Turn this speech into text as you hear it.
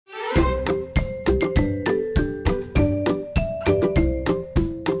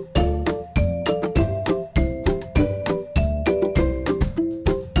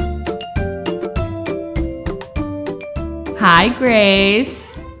Hi,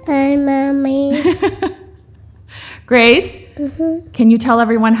 Grace. Hi, Mommy. Grace, can you tell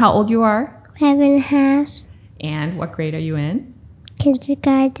everyone how old you are? 5.5. And what grade are you in?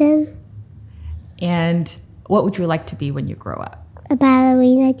 Kindergarten. And what would you like to be when you grow up? A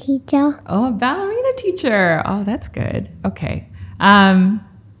ballerina teacher. Oh, a ballerina teacher. Oh, that's good. Okay.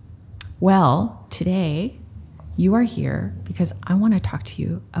 Well, today you are here because I want to talk to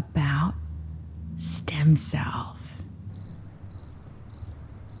you about stem cells.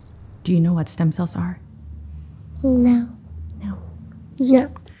 Do you know what stem cells are? No. No.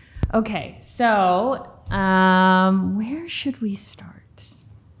 No. Okay, so where should we start?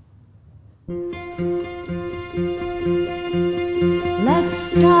 Let's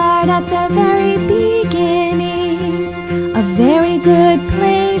start at the very beginning. A very good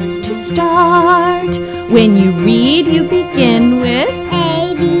place to start. When you read, you begin with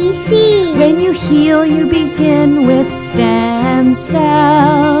A, B, C. When you heal, you begin with stem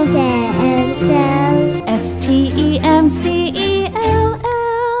cells. Stem cells. S-T-E-M-C-E-L-L.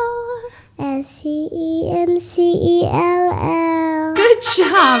 S-C-E-M-C-E-L-L. Good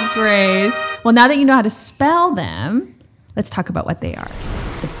job, Grace. Well, now that you know how to spell them, let's talk about what they are.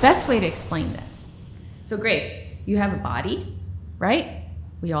 The best way to explain this. So, Grace, you have a body, right?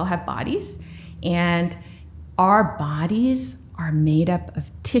 We all have bodies. And our bodies are made up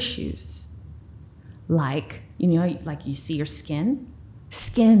of tissues. Like, like you see your skin.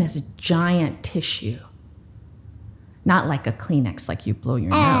 Skin is a giant tissue. Not like a Kleenex, like you blow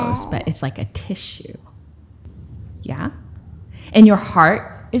your nose, but it's like a tissue. Yeah? And your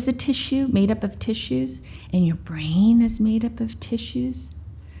heart is a tissue made up of tissues, and your brain is made up of tissues.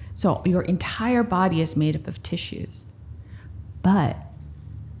 So your entire body is made up of tissues. But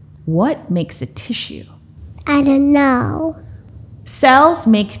what makes a tissue? I don't know. Cells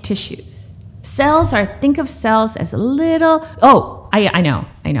make tissues. Think of cells as a little, I know.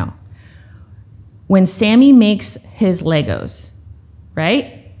 When Sammy makes his Legos,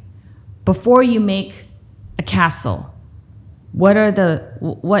 right? Before you make a castle, what are the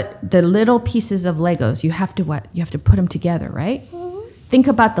little pieces of Legos? You have to what? You have to put them together, right? Mm-hmm. Think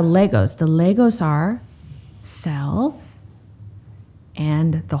about the Legos. The Legos are cells,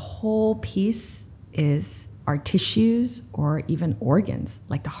 and the whole piece are tissues or even organs,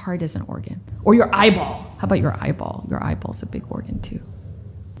 like the heart is an organ. Or your eyeball. How about your eyeball? Your eyeball's a big organ too.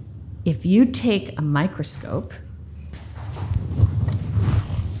 If you take a microscope,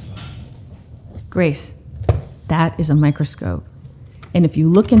 Grace, that is a microscope. And if you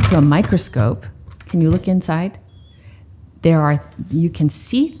look into a microscope, can you look inside? You can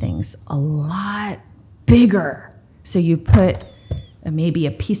see things a lot bigger. So you put maybe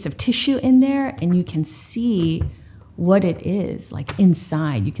a piece of tissue in there and you can see what it is, like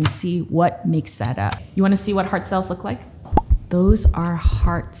inside. You can see what makes that up. You want to see what heart cells look like? Those are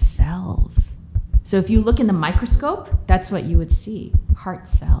heart cells. So if you look in the microscope, that's what you would see, heart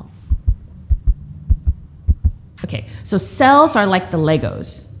cells. Okay, so cells are like the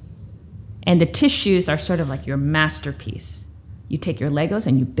Legos, and the tissues are sort of like your masterpiece. You take your Legos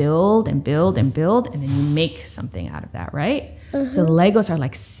and you build and build and build, and then you make something out of that, right? Mm-hmm. So the Legos are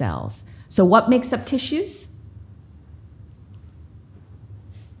like cells. So what makes up tissues?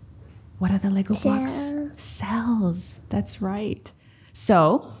 What are the Lego blocks? Cells, that's right.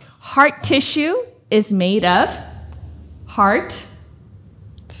 So heart tissue is made of heart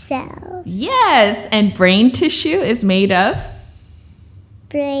cells. Yes, and brain tissue is made of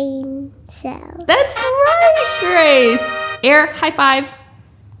brain cells. That's right, Grace. Air, high five.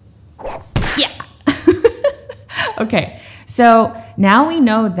 Yeah. Okay, so now we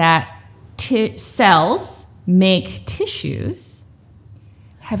know that cells make tissues.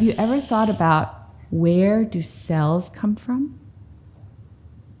 Have you ever thought about where do cells come from?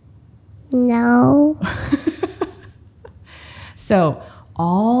 No. So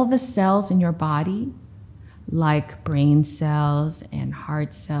all the cells in your body, like brain cells and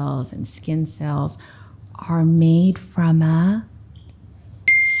heart cells and skin cells, are made from a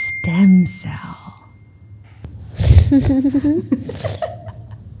stem cell.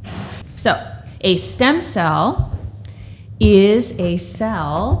 So a stem cell is a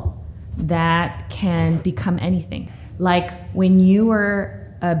cell that can become anything. Like when you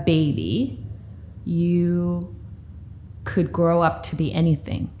were a baby, you could grow up to be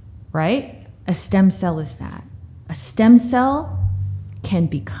anything, right? A stem cell is that. A stem cell can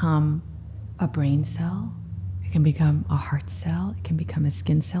become a brain cell. It can become a heart cell. It can become a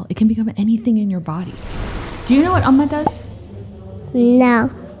skin cell. It can become anything in your body. Do you know what Amma does?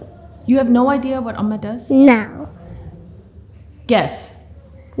 No. You have no idea what Amma does? No. Guess.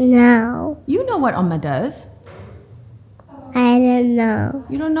 No. You know what Amma does. I don't know.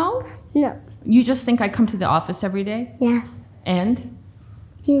 You don't know? No. You just think I come to the office every day? Yeah. And?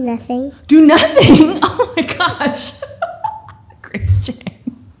 Do nothing. Do nothing? Oh my gosh. Grace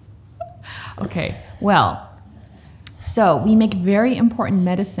Chang. Okay, well, so we make very important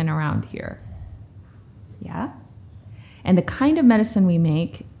medicine around here. Yeah? And the kind of medicine we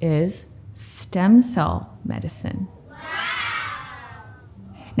make is stem cell medicine.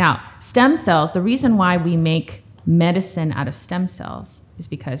 Now, stem cells, the reason why we make medicine out of stem cells is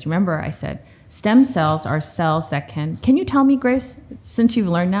because, remember I said, stem cells are cells that can you tell me, Grace, since you've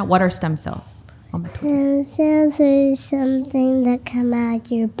learned that, what are stem cells? Stem cells are something that come out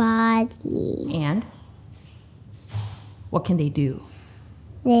of your body. And what can they do?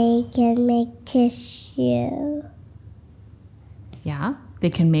 They can make tissue. Yeah, they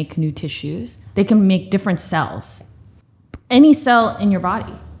can make new tissues. They can make different cells. Any cell in your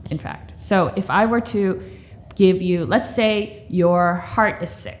body, in fact. So if I were to give you, let's say your heart is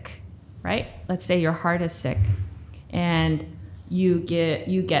sick, right? Let's say your heart is sick and you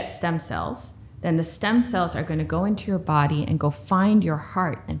get stem cells. Then the stem cells are going to go into your body and go find your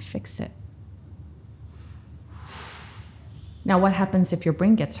heart and fix it. Now, what happens if your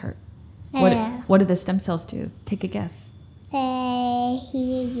brain gets hurt? What do the stem cells do? Take a guess. They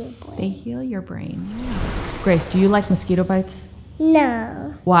heal your brain. They heal your brain. Yeah. Grace, do you like mosquito bites?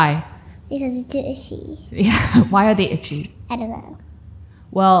 No. Why? Because it's itchy. Yeah. Why are they itchy? I don't know.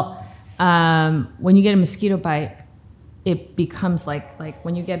 Well, when you get a mosquito bite, it becomes like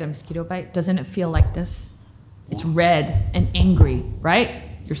when you get a mosquito bite, doesn't it feel like this? It's red and angry, right?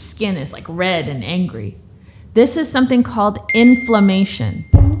 Your skin is like red and angry. This is something called inflammation.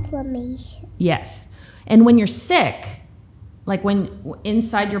 Inflammation. Yes. And when you're sick, like when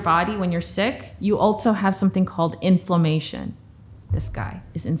inside your body, when you're sick, you also have something called inflammation. This guy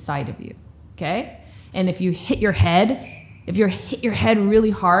is inside of you, okay? And if you hit your head,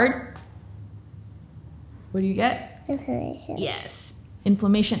 really hard, what do you get? Inflammation. Yes,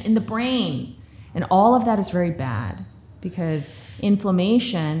 inflammation in the brain. And all of that is very bad because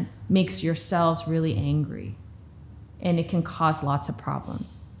inflammation makes your cells really angry and it can cause lots of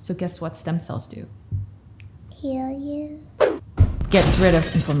problems. So guess what stem cells do? Heal you. Gets rid of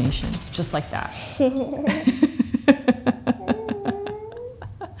inflammation, just like that.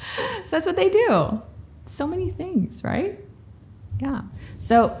 So that's what they do. So many things, right? Yeah.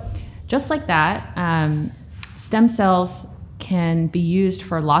 So just like that, stem cells can be used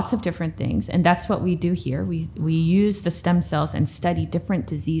for lots of different things. And that's what we do here. We use the stem cells and study different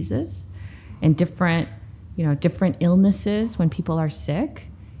diseases and different illnesses when people are sick.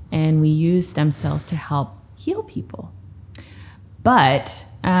 And we use stem cells to help heal people. But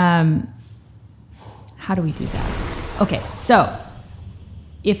how do we do that? Okay, so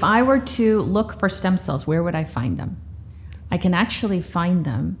if I were to look for stem cells, where would I find them? I can actually find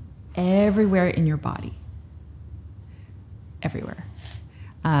them everywhere in your body. Everywhere.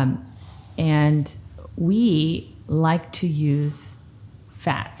 And we like to use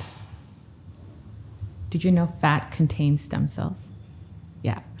fat. Did you know fat contains stem cells?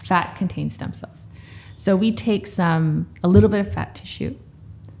 Yeah, fat contains stem cells. So we take a little bit of fat tissue.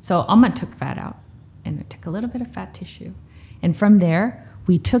 So Amma took fat out and we took a little bit of fat tissue. And from there,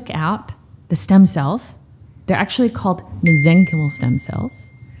 we took out the stem cells. They're actually called mesenchymal stem cells.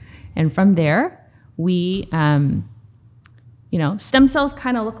 And from there, we, stem cells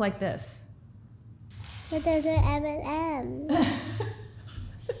kind of look like this. But those are M&M's.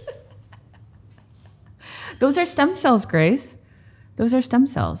 Those are stem cells, Grace. Those are stem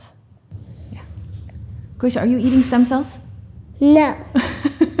cells. Yeah. Grace, are you eating stem cells? No.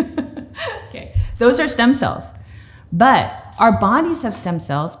 Okay. Those are stem cells. But our bodies have stem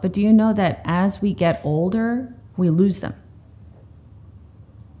cells, but do you know that as we get older, we lose them?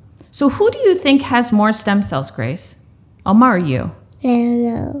 So who do you think has more stem cells, Grace? Alma or you? I don't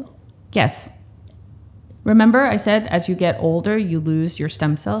know. Guess. Remember I said as you get older, you lose your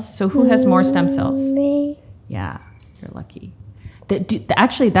stem cells? So who has more stem cells? Me. Yeah, you're lucky.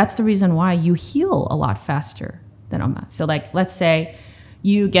 Actually, that's the reason why you heal a lot faster than Alma. So like, let's say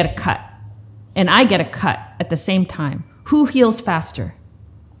you get a cut and I get a cut at the same time. Who heals faster?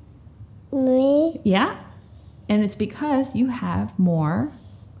 Me. Yeah. And it's because you have more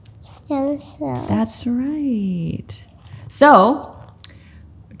Stem cells. That's right. So,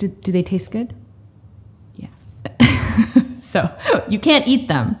 do they taste good? Yeah. So, you can't eat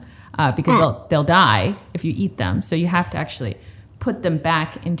them because they'll die if you eat them. So, you have to actually put them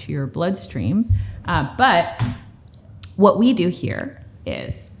back into your bloodstream. But what we do here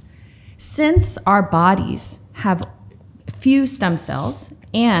is, since our bodies have few stem cells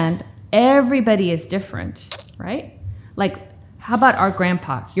and everybody is different, right? Like, how about our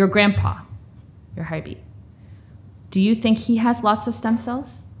grandpa, your Haibi? Do you think he has lots of stem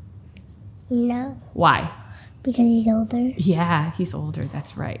cells? No, Why? because he's older. Yeah, he's older.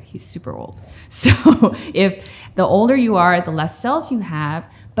 That's right. He's super old. So if the older you are, the less cells you have.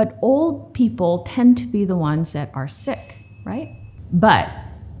 But old people tend to be the ones that are sick, right? But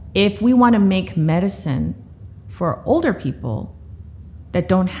if we want to make medicine for older people that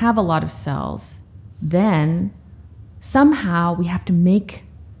don't have a lot of cells, then somehow we have to make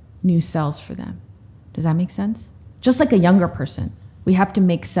new cells for them. Does that make sense? Just like a younger person, we have to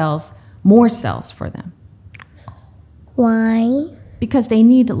make more cells for them. Why? Because they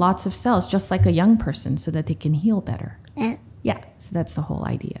need lots of cells, just like a young person, so that they can heal better. Yeah, so that's the whole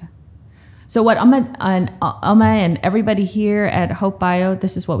idea. So what Amma and everybody here at Hope Bio,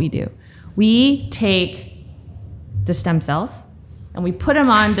 this is what we do. We take the stem cells and we put them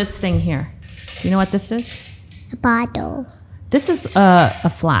on this thing here. You know what this is? A bottle. This is a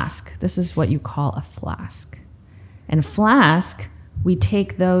flask. This is what you call a flask. And a flask, we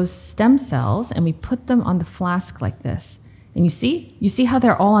take those stem cells and we put them on the flask like this. And you see how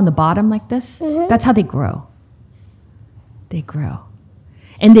they're all on the bottom like this? Mm-hmm. That's how they grow. They grow.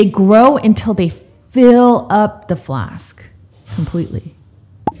 And they grow until they fill up the flask completely.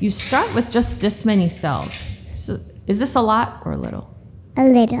 You start with just this many cells. So is this a lot or a little? A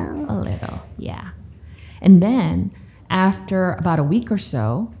little. A little, yeah. And then after about a week or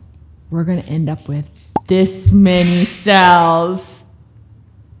so, we're going to end up with this many cells.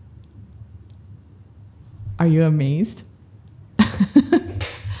 Are you amazed?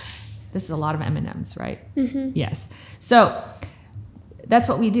 This is a lot of M&Ms, right? Mm-hmm. Yes. So that's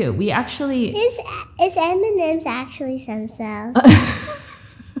what we do. We actually... Is M&Ms actually stem cells?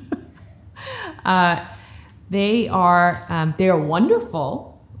 They are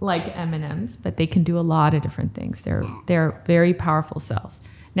wonderful, like M&Ms, but they can do a lot of different things. They're very powerful cells.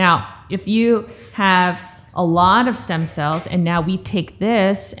 Now, if you have a lot of stem cells and now we take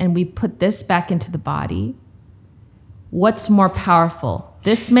this and we put this back into the body, what's more powerful?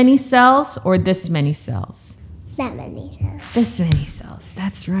 This many cells or this many cells? That many cells. This many cells.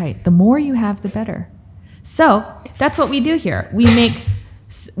 That's right. The more you have, the better. So that's what we do here. We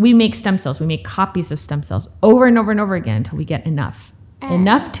make stem cells. We make copies of stem cells over and over and over again until we get enough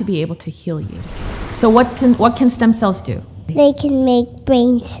to be able to heal you. So what can stem cells do? They can make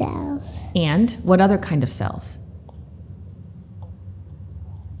brain cells. And what other kind of cells?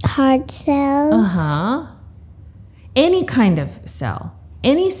 Heart cells. Uh-huh. Any kind of cell.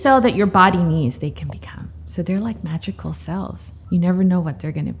 Any cell that your body needs, they can become. So they're like magical cells. You never know what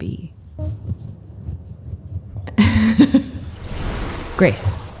they're going to be. Grace,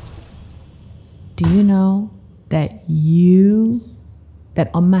 do you know that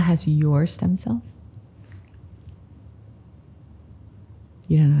Amma has your stem cells?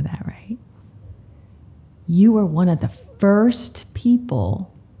 You don't know that, right? You were one of the first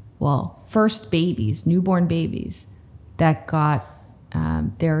people, first babies, newborn babies, that got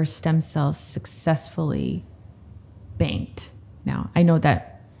their stem cells successfully banked. Now, I know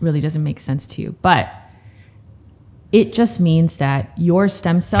that really doesn't make sense to you, but it just means that your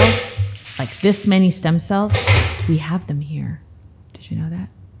stem cells, like this many stem cells, we have them here. Did you know that?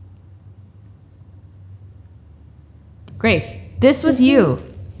 Grace, this was you.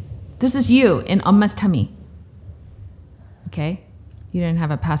 This is you in Amma's tummy. Okay? You didn't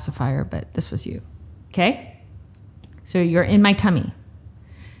have a pacifier, but this was you. Okay? So you're in my tummy.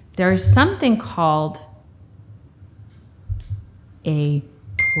 There is something called a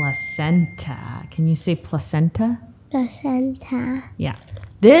placenta. Can you say placenta? Placenta. Yeah.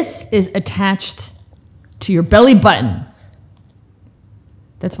 This is attached to your belly button.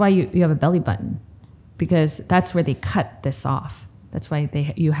 That's why you have a belly button, because that's where they cut this off. That's why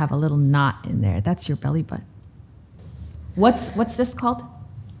you have a little knot in there. That's your belly button. What's this called?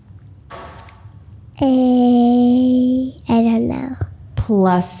 I don't know.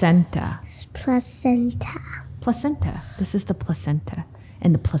 Placenta. Placenta. Placenta. This is the placenta.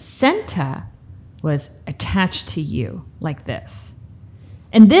 And the placenta was attached to you like this.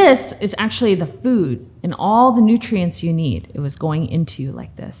 And this is actually the food and all the nutrients you need. It was going into you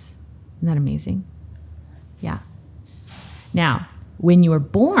like this. Isn't that amazing? Yeah. Now, when you were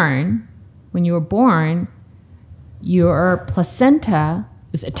born, your placenta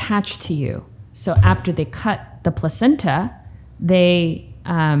was attached to you. So after they cut the placenta, they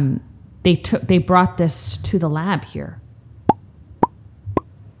brought this to the lab here.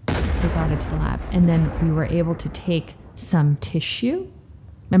 They brought it to the lab. And then we were able to take some tissue.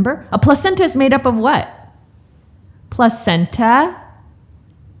 Remember? A placenta is made up of what? Placenta.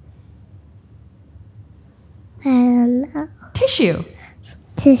 I don't know. Tissue.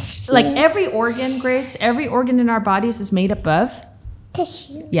 Tissue. Like every organ, Grace, every organ in our bodies is made up of?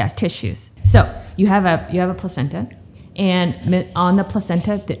 Tissue. Yes, tissues. So you have a placenta, and on the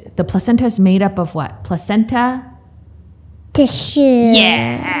placenta, the placenta is made up of what? Placenta? Tissue.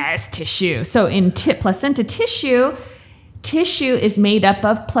 Yes, tissue. So in placenta tissue is made up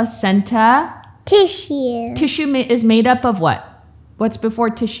of placenta. Tissue. Tissue is made up of what? What's before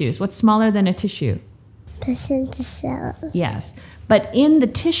tissues? What's smaller than a tissue? Placenta cells. Yes. But in the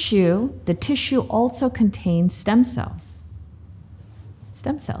tissue also contains stem cells.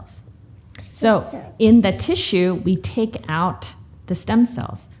 Stem cells. So in the tissue, we take out the stem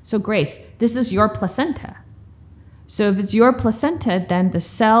cells. So Grace, this is your placenta. So if it's your placenta, then the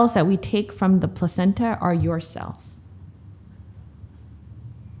cells that we take from the placenta are your cells.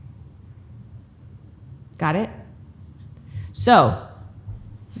 Got it? So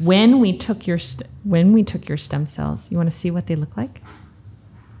when we took your stem cells, you want to see what they look like?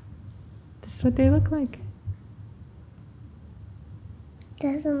 This is what they look like.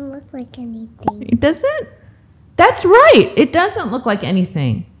 Doesn't look like anything. It doesn't? That's right. It doesn't look like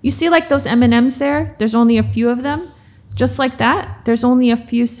anything. You see like those M&Ms there? There's only a few of them. Just like that, there's only a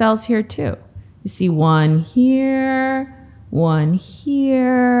few cells here too. You see one here,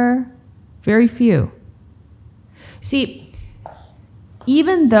 very few. See,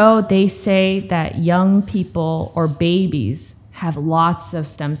 even though they say that young people or babies have lots of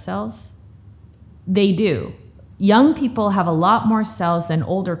stem cells, they do. Young people have a lot more cells than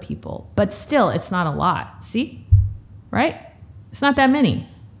older people, but still it's not a lot. See? Right? It's not that many,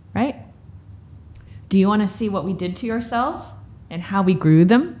 right? Do you want to see what we did to your cells and how we grew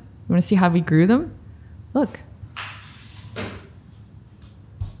them? You want to see how we grew them? Look.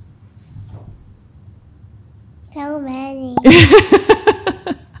 So many.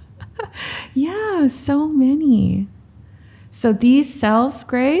 Yeah, so many. So these cells,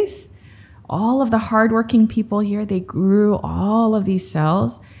 Grace, all of the hardworking people here, they grew all of these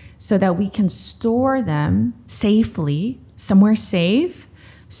cells so that we can store them safely, somewhere safe,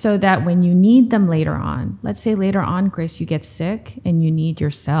 so that when you need them later on, let's say later on, Grace, you get sick and you need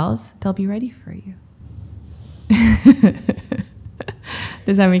your cells, they'll be ready for you.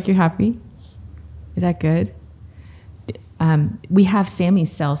 Does that make you happy? Is that good? We have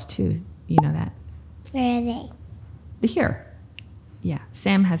Sammy's cells too. You know that? Where are they? They're here. Yeah,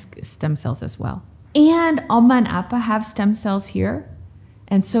 Sam has stem cells as well. And Oma and Appa have stem cells here.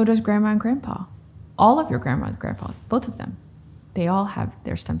 And so does Grandma and Grandpa. All of your grandmas and grandpas, both of them. They all have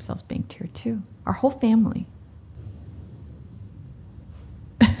their stem cells banked here too. Our whole family.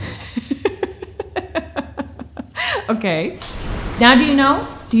 Okay. Now do you know?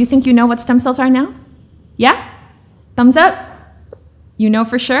 Do you think you know what stem cells are now? Yeah? Thumbs up? You know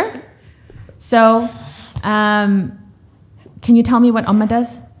for sure? So, can you tell me what Oma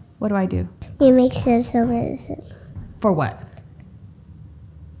does? What do I do? You make stem cell medicine. For what?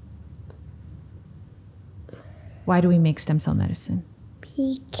 Why do we make stem cell medicine?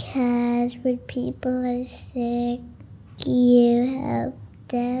 Because when people are sick, you help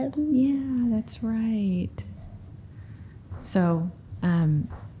them. Yeah, that's right. So,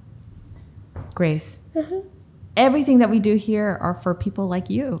 Grace, everything that we do here are for people like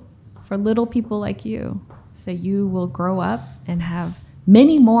you, for little people like you, so that you will grow up and have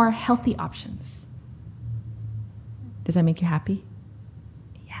many more healthy options. Does that make you happy?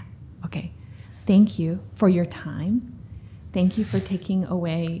 Yeah. Okay. Thank you for your time. Thank you for taking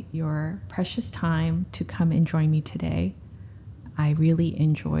away your precious time to come and join me today. I really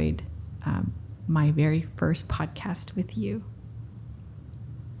enjoyed my very first podcast with you.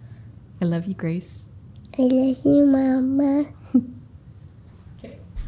 I love you, Grace. I love you, Mama.